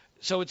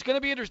 So it's going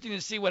to be interesting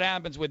to see what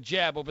happens with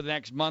Jeb over the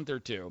next month or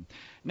two.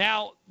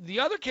 Now, the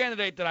other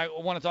candidate that I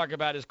want to talk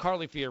about is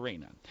Carly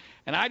Fiorina.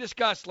 And I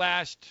discussed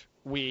last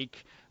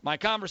week my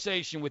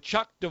conversation with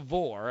Chuck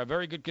DeVore, a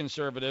very good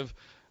conservative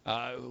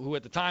who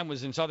at the time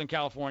was in Southern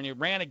California,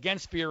 ran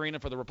against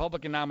Fiorina for the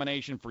Republican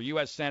nomination for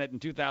U.S. Senate in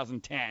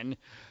 2010,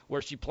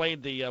 where she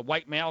played the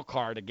white male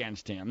card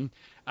against him.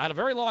 I had a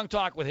very long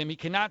talk with him. He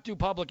cannot do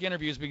public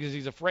interviews because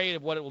he's afraid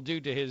of what it will do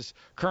to his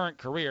current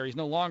career. He's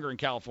no longer in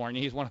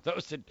California. He's one of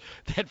those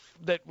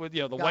that with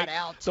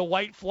the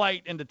white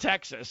flight into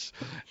Texas.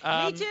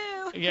 Me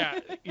too. yeah,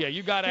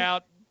 you got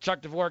out.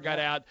 Chuck DeVore got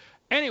out.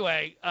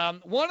 Anyway,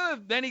 one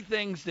of the many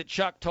things that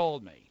Chuck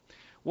told me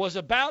was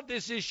about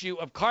this issue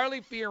of Carly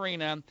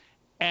Fiorina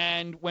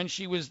and when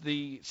she was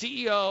the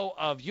CEO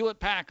of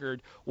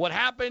Hewlett-Packard, what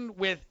happened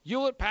with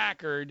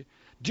Hewlett-Packard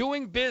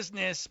doing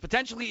business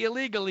potentially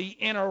illegally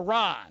in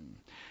Iran.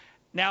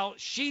 Now,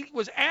 she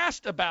was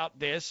asked about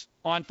this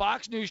on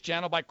Fox News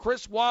Channel by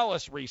Chris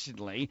Wallace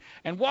recently,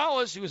 and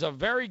Wallace, who is a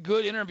very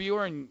good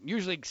interviewer and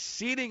usually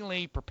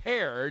exceedingly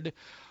prepared,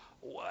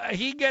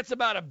 he gets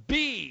about a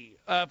B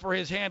for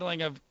his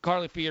handling of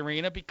Carly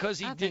Fiorina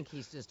because I think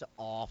he's just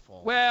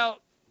awful. Well,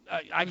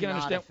 I can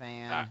understand. Not a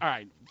fan. All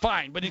right,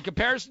 fine. But in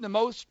comparison to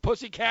most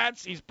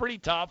pussycats, he's pretty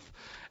tough,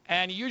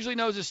 and he usually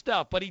knows his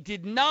stuff. But he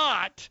did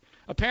not,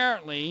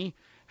 apparently,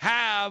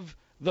 have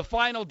the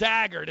final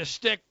dagger to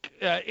stick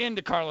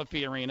into Carly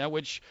Fiorina,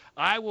 which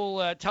I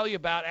will tell you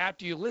about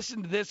after you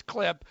listen to this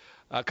clip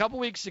a couple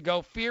weeks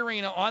ago,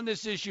 Fiorina, on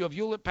this issue of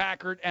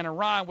Hewlett-Packard and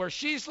Iran, where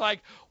she's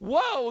like,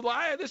 whoa,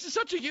 this is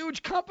such a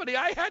huge company.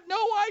 I had no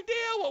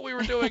idea what we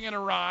were doing in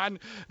Iran.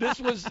 This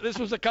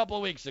was a couple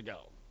of weeks ago.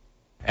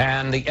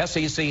 And the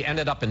SEC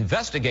ended up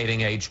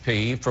investigating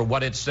HP for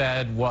what it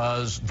said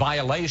was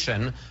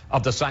violation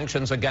of the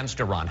sanctions against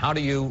Iran. How do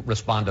you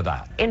respond to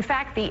that? In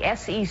fact, the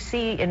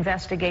SEC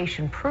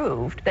investigation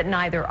proved that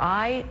neither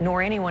I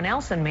nor anyone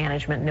else in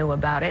management knew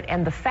about it,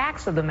 and the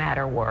facts of the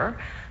matter were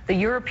the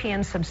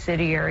European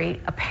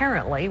subsidiary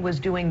apparently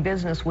was doing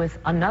business with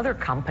another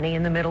company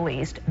in the Middle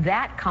East.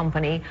 That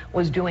company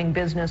was doing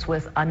business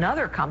with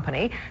another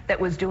company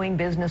that was doing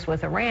business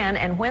with Iran.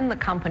 And when the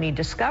company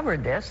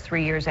discovered this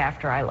 3 years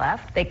after I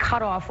left, they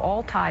cut off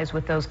all ties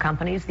with those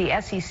companies. The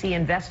SEC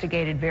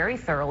investigated very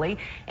thoroughly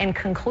and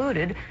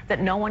concluded that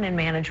no one in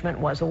management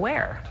was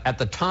aware. At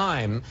the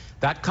time,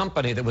 that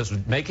company that was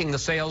making the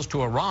sales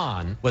to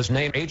Iran was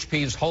named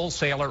HP's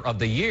Wholesaler of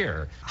the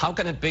Year. How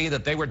can it be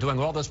that they were doing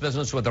all this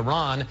business with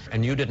Iran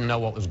and you didn't know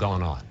what was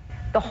going on?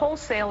 The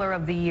Wholesaler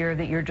of the Year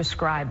that you're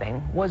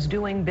describing was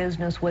doing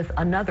business with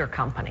another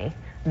company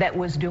that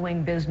was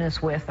doing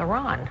business with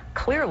Iran.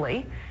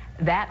 Clearly,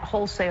 that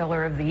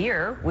Wholesaler of the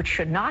Year, which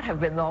should not have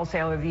been the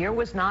Wholesaler of the Year,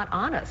 was not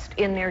honest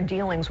in their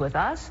dealings with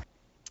us.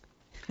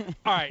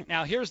 All right,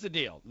 now here's the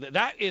deal.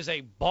 That is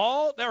there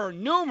are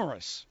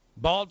numerous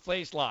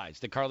bald-faced lies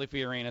that Carly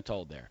Fiorina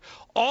told there,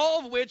 all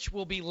of which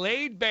will be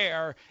laid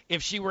bare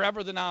if she were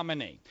ever the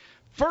nominee.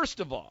 First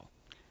of all,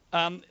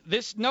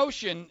 this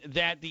notion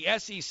that the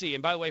SEC,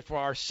 and by the way, for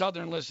our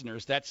southern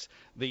listeners, that's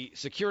the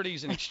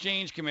Securities and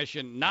Exchange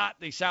Commission, not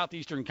the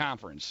Southeastern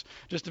Conference,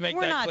 just to make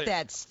We're that not clear.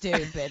 that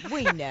stupid.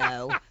 We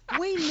know.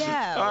 We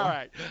know. All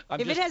right.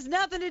 If it has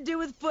nothing to do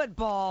with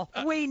football,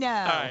 we know.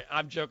 All right,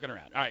 I'm joking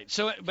around. All right,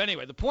 but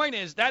anyway, the point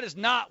is that is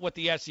not what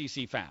the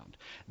SEC found.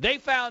 They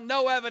found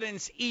no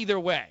evidence either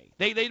way.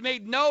 They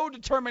made no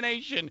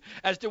determination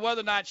as to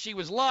whether or not she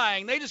was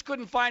lying. They just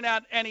couldn't find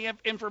out any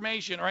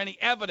information or any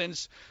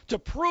evidence to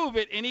prove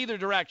it in either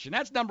direction.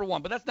 That's number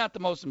one, but that's not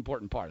the most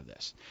important part of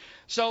this.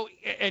 So,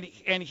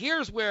 and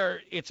here's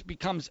where it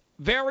becomes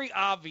very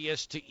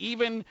obvious to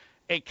even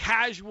a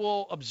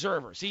casual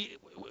observer. See,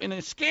 in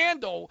a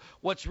scandal,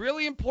 what's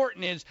really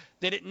important is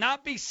that it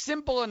not be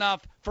simple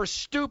enough for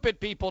stupid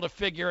people to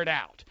figure it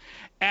out.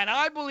 And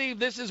I believe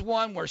this is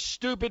one where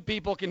stupid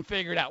people can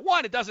figure it out.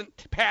 One, it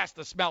doesn't pass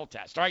the smell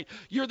test, all right?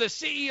 You're the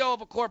CEO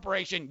of a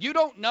corporation. You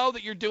don't know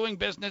that you're doing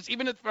business,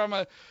 even if from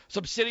a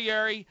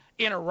subsidiary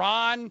in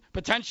Iran,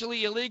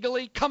 potentially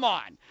illegally. Come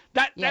on.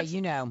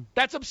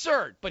 That's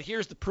absurd. But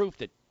here's the proof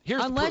that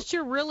Unless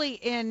you're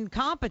really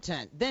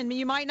incompetent, then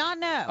you might not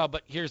know. Oh,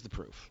 but here's the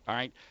proof, all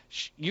right?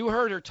 You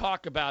heard her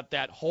talk about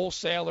that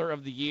Wholesaler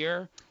of the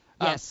Year.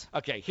 Yes.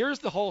 Okay, here's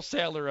the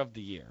Wholesaler of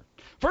the Year.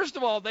 First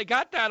of all, they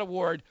got that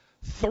award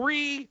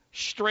 3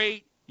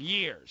 straight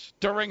years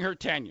during her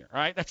tenure, all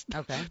right?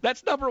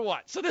 That's number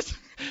one. So this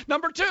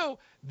number two,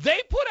 they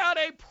put out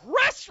a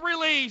press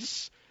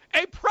release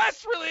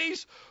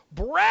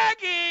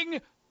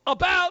bragging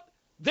about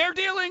their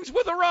dealings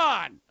with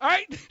Iran, all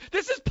right?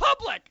 This is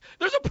public.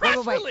 There's a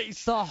press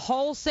release. The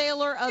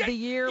Wholesaler of the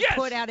Year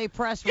put out a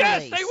press release.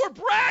 release. Yes, they were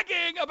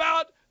bragging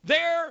about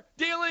their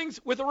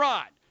dealings with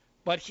Iran.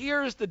 But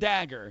here's the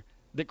dagger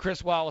that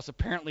Chris Wallace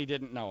apparently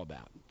didn't know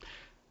about.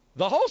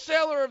 The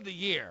Wholesaler of the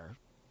Year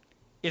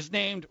is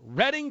named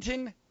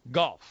Redington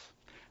Gulf.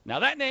 Now,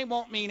 that name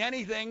won't mean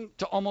anything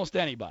to almost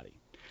anybody,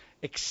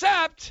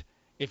 except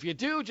if you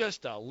do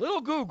just a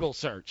little Google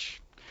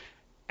search.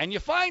 And you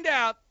find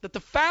out that the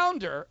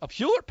founder of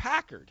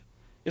Hewlett-Packard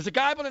is a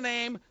guy by the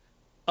name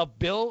of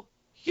Bill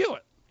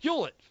Hewlett.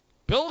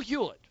 Bill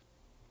Hewlett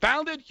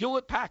founded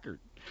Hewlett-Packard.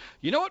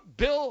 You know what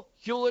Bill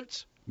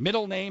Hewlett's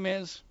middle name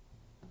is?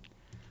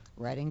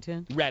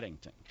 Redington.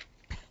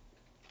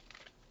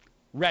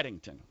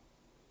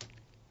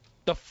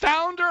 The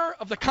founder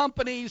of the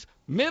company's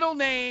middle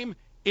name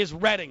is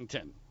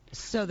Redington.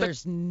 So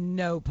there's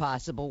no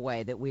possible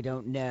way that we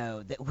don't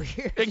know that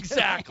we're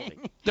Exactly.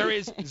 There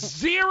is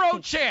zero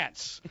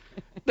chance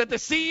that the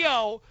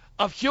CEO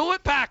of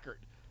Hewlett-Packard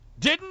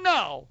didn't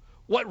know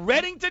what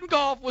Redington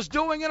Gulf was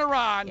doing in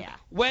Iran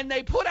when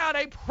they put out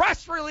a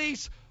press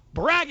release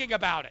bragging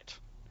about it.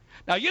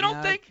 Now, you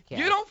don't think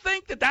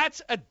that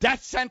that's a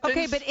death sentence?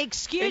 Okay, but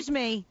excuse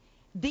me.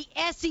 The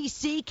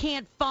SEC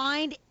can't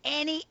find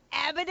any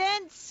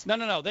evidence?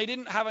 No. They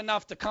didn't have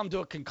enough to come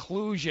to a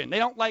conclusion. They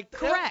don't like.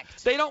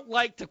 Correct. They don't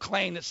like to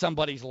claim that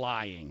somebody's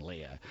lying,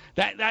 Leah.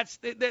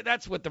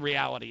 That's what the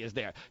reality is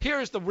there.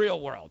 Here's the real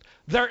world.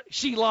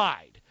 She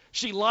lied.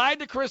 She lied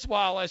to Chris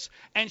Wallace,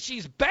 and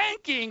she's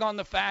banking on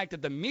the fact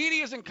that the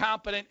media is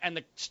incompetent and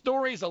the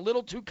story's a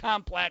little too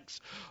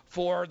complex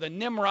for the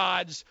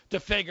Nimrods to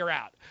figure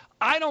out.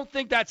 I don't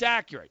think that's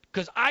accurate,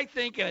 because I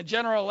think in a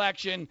general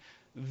election,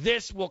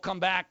 this will come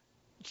back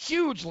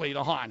hugely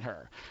to haunt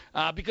her.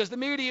 because the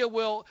media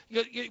will.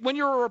 When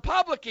you're a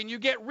Republican, you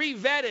get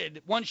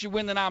re-vetted once you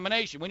win the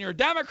nomination. When you're a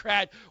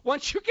Democrat,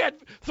 once you get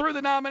through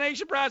the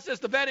nomination process,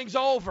 the vetting's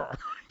over.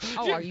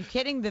 Oh, are you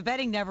kidding? The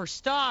vetting never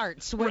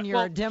starts when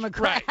you're a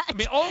Democrat. Right. I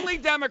mean, only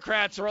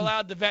Democrats are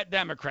allowed to vet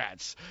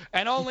Democrats,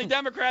 and only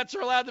Democrats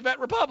are allowed to vet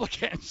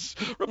Republicans.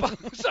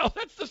 So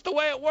that's just the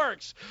way it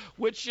works,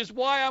 which is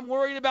why I'm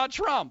worried about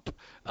Trump.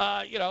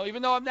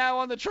 Even though I'm now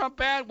on the Trump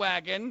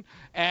bandwagon,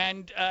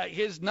 and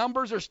his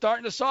numbers are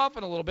starting to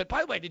soften a little bit. By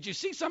the way, did you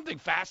see something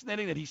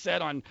fascinating that he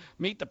said on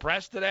Meet the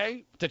Press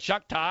today to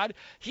Chuck Todd?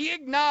 He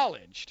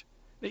acknowledged.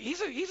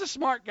 He's a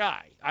smart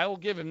guy. I will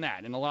give him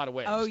that in a lot of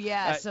ways. Oh,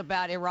 yes,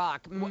 about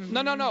Iraq. Mm-hmm.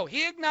 No.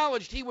 He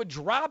acknowledged he would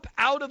drop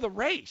out of the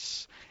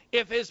race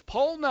if his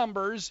poll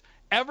numbers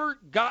ever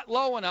got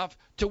low enough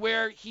to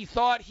where he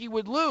thought he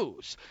would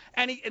lose.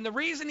 And the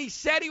reason he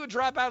said he would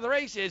drop out of the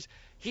race is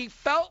he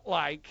felt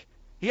like,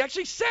 he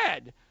actually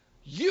said,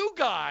 you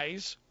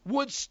guys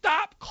would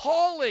stop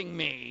calling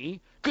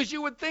me because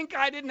you would think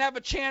I didn't have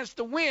a chance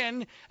to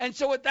win, and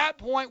so at that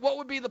point, what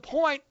would be the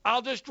point?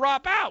 I'll just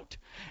drop out.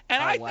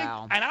 And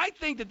I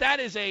think that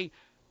is a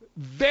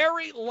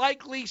very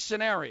likely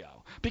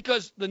scenario,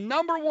 because the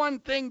number one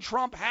thing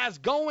Trump has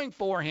going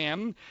for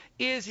him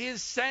is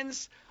his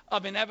sense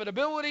of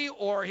inevitability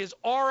or his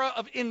aura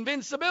of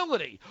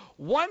invincibility.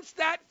 Once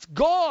that's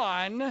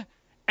gone,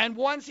 and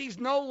once he's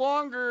no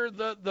longer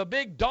the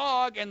big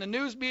dog and the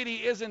news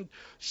media isn't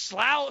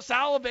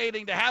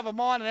salivating to have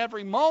him on at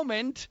every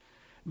moment,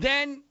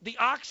 then the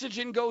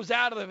oxygen goes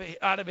out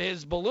of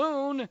his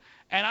balloon,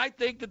 and I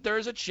think that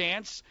there's a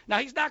chance. Now,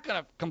 he's not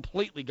going to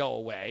completely go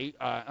away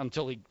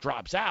until he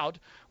drops out,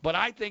 but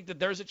I think that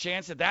there's a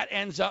chance that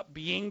ends up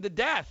being the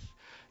death.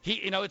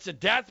 It's a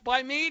death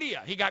by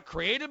media. He got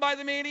created by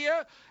the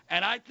media,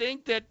 and I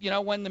think that,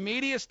 when the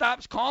media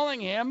stops calling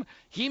him,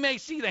 he may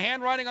see the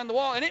handwriting on the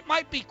wall, and it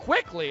might be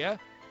quick, Leah.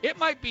 It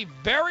might be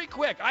very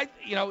quick. I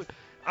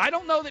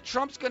don't know that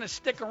Trump's going to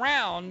stick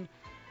around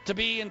to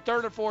be in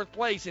third or fourth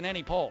place in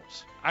any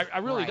polls. I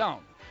really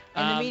don't.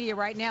 And the media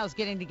right now is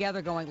getting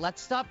together going,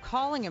 let's stop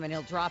calling him and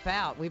he'll drop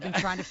out. We've been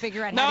trying to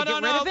figure out how to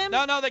get rid of him.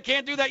 No, they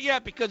can't do that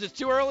yet because it's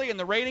too early and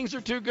the ratings are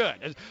too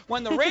good.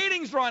 When the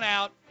ratings run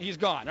out, he's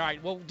gone. All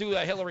right, we'll do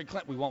Hillary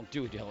Clinton. We won't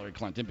do Hillary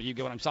Clinton, but you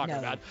get what I'm talking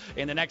about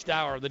in the next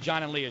hour of the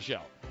John and Leah Show.